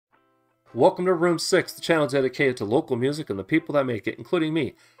Welcome to Room 6, the channel dedicated to local music and the people that make it, including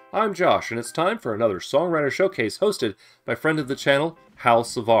me. I'm Josh, and it's time for another Songwriter Showcase hosted by friend of the channel, Hal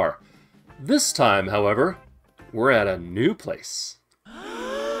Savar. This time, however, we're at a new place.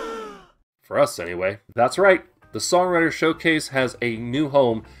 For us, anyway. That's right, the Songwriter Showcase has a new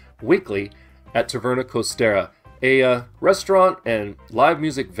home weekly at Taverna Costera, a restaurant and live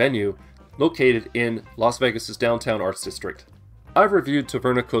music venue located in Las Vegas' downtown arts district. I've reviewed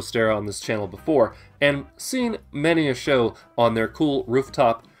Taverna Costera on this channel before, and seen many a show on their cool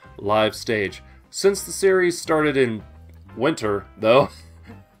rooftop live stage. Since the series started in winter, though,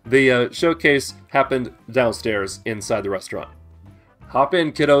 the showcase happened downstairs inside the restaurant. Hop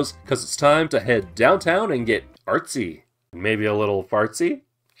in, kiddos, because it's time to head downtown and get artsy. Maybe a little fartsy?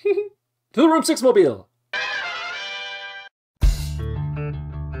 To the Room 6 mobile!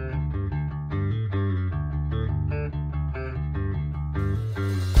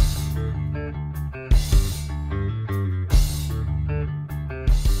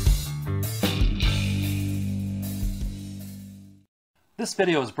 This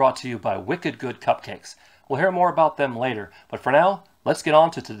video is brought to you by Wicked Good Cupcakes. We'll hear more about them later, but for now, let's get on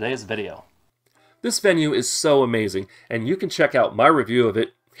to today's video. This venue is so amazing, and you can check out my review of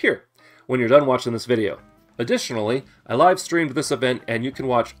it here, when you're done watching this video. Additionally, I live streamed this event, and you can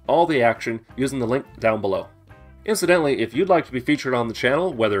watch all the action using the link down below. Incidentally, if you'd like to be featured on the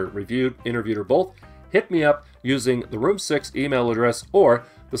channel, whether reviewed, interviewed, or both, hit me up using the Room 6 email address or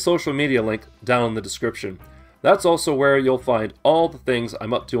the social media link down in the description. That's also where you'll find all the things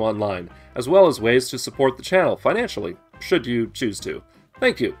I'm up to online, as well as ways to support the channel financially, should you choose to.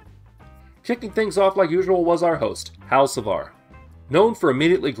 Thank you. Kicking things off like usual was our host, Hal Savar. Known for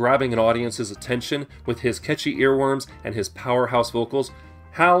immediately grabbing an audience's attention with his catchy earworms and his powerhouse vocals,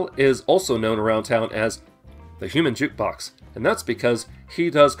 Hal is also known around town as the Human Jukebox, and that's because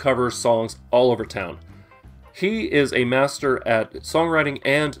he does cover songs all over town. He is a master at songwriting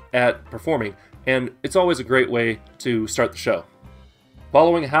and at performing, and it's always a great way to start the show.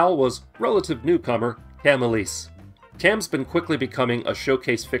 Following Hal was relative newcomer, Elise. Cam's been quickly becoming a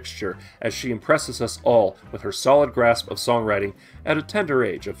showcase fixture as she impresses us all with her solid grasp of songwriting at a tender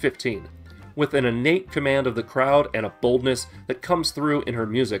age of 15. With an innate command of the crowd and a boldness that comes through in her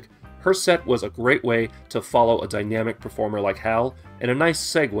music, her set was a great way to follow a dynamic performer like Hal, and a nice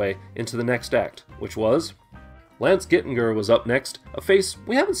segue into the next act, which was... Lance Gittinger was up next, a face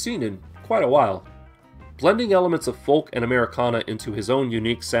we haven't seen in quite a while. Blending elements of folk and Americana into his own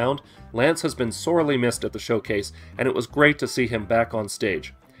unique sound, Lance has been sorely missed at the showcase, and it was great to see him back on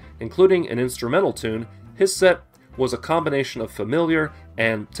stage. Including an instrumental tune, his set was a combination of familiar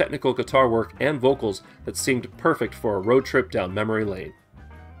and technical guitar work and vocals that seemed perfect for a road trip down memory lane.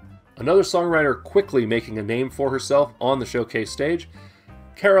 Another songwriter quickly making a name for herself on the showcase stage,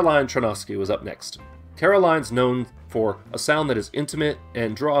 Trunoske was up next. Caroline's known for a sound that is intimate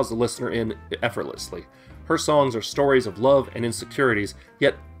and draws the listener in effortlessly. Her songs are stories of love and insecurities,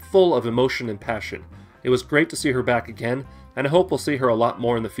 yet full of emotion and passion. It was great to see her back again, and I hope we'll see her a lot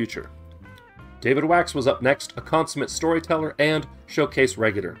more in the future. David Wachs was up next, a consummate storyteller and showcase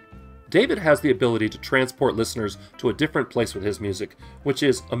regular. David has the ability to transport listeners to a different place with his music, which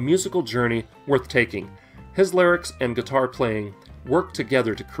is a musical journey worth taking. His lyrics and guitar playing work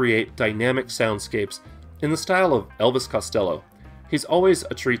together to create dynamic soundscapes in the style of Elvis Costello. He's always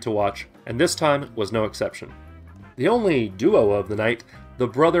a treat to watch, and this time was no exception. The only duo of the night, the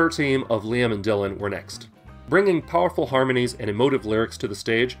brother team of Liam and Dylan, were next. Bringing powerful harmonies and emotive lyrics to the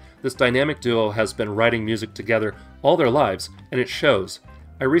stage, this dynamic duo has been writing music together all their lives, and it shows.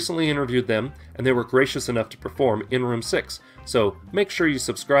 I recently interviewed them, and they were gracious enough to perform in Room 6, so make sure you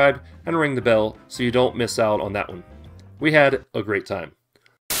subscribe and ring the bell so you don't miss out on that one. We had a great time.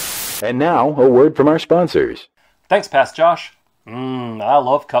 And now, a word from our sponsors. Thanks, Past Josh. I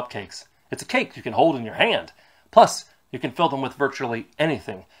love cupcakes. It's a cake you can hold in your hand. Plus, you can fill them with virtually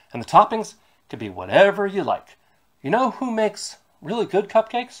anything, and the toppings can be whatever you like. You know who makes really good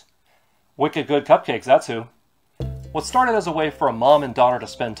cupcakes? Wicked Good Cupcakes, that's who. What started as a way for a mom and daughter to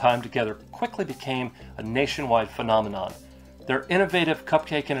spend time together quickly became a nationwide phenomenon. Their innovative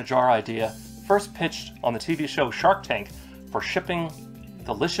cupcake in a jar idea, first pitched on the TV show Shark Tank for shipping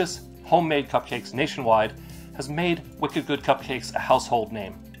delicious homemade cupcakes nationwide, has made Wicked Good Cupcakes a household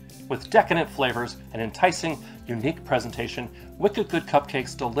name. With decadent flavors and enticing, unique presentation, Wicked Good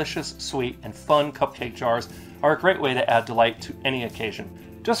Cupcakes' delicious, sweet, and fun cupcake jars are a great way to add delight to any occasion.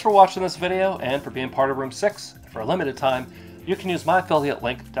 Just for watching this video and for being part of Room 6, for a limited time, you can use my affiliate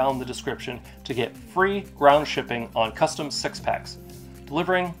link down in the description to get free ground shipping on custom 6-packs.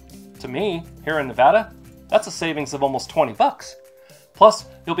 Delivering to me here in Nevada, that's a savings of almost 20 bucks. Plus,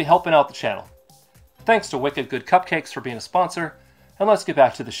 you'll be helping out the channel. Thanks to Wicked Good Cupcakes for being a sponsor, and let's get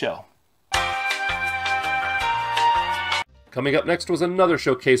back to the show. Coming up next was another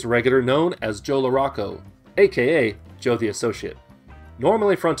showcase regular known as Joe LaRocco, aka Joe the Associate.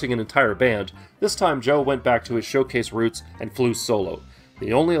 Normally fronting an entire band, this time Joe went back to his showcase roots and flew solo.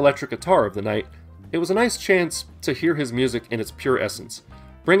 The only electric guitar of the night, it was a nice chance to hear his music in its pure essence.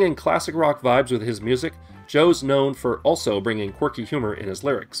 Bringing classic rock vibes with his music, Joe's known for also bringing quirky humor in his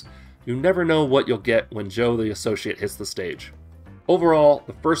lyrics. You never know what you'll get when Joe the Associate hits the stage. Overall,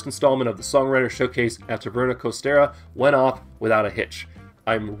 the first installment of the Songwriter Showcase at Taverna Costera went off without a hitch.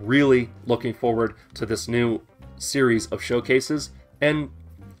 I'm really looking forward to this new series of showcases, and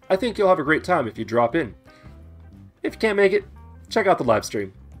I think you'll have a great time if you drop in. If you can't make it, check out the live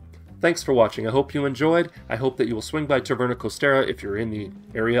stream. Thanks for watching. I hope you enjoyed. I hope that you will swing by Taverna Costera if you're in the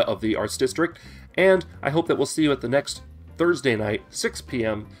area of the Arts District, and I hope that we'll see you at the next Thursday night, 6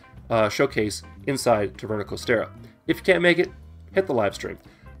 p.m. Showcase inside Taverna Costera. If you can't make it, hit the live stream.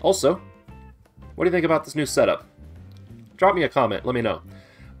 Also, what do you think about this new setup? Drop me a comment, let me know.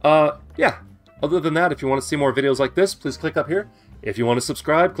 Yeah, other than that, if you want to see more videos like this, please click up here. If you want to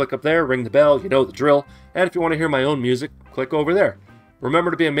subscribe, click up there, ring the bell, you know the drill. And if you want to hear my own music, click over there. Remember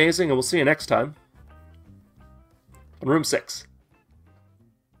to be amazing, and we'll see you next time on Room 6.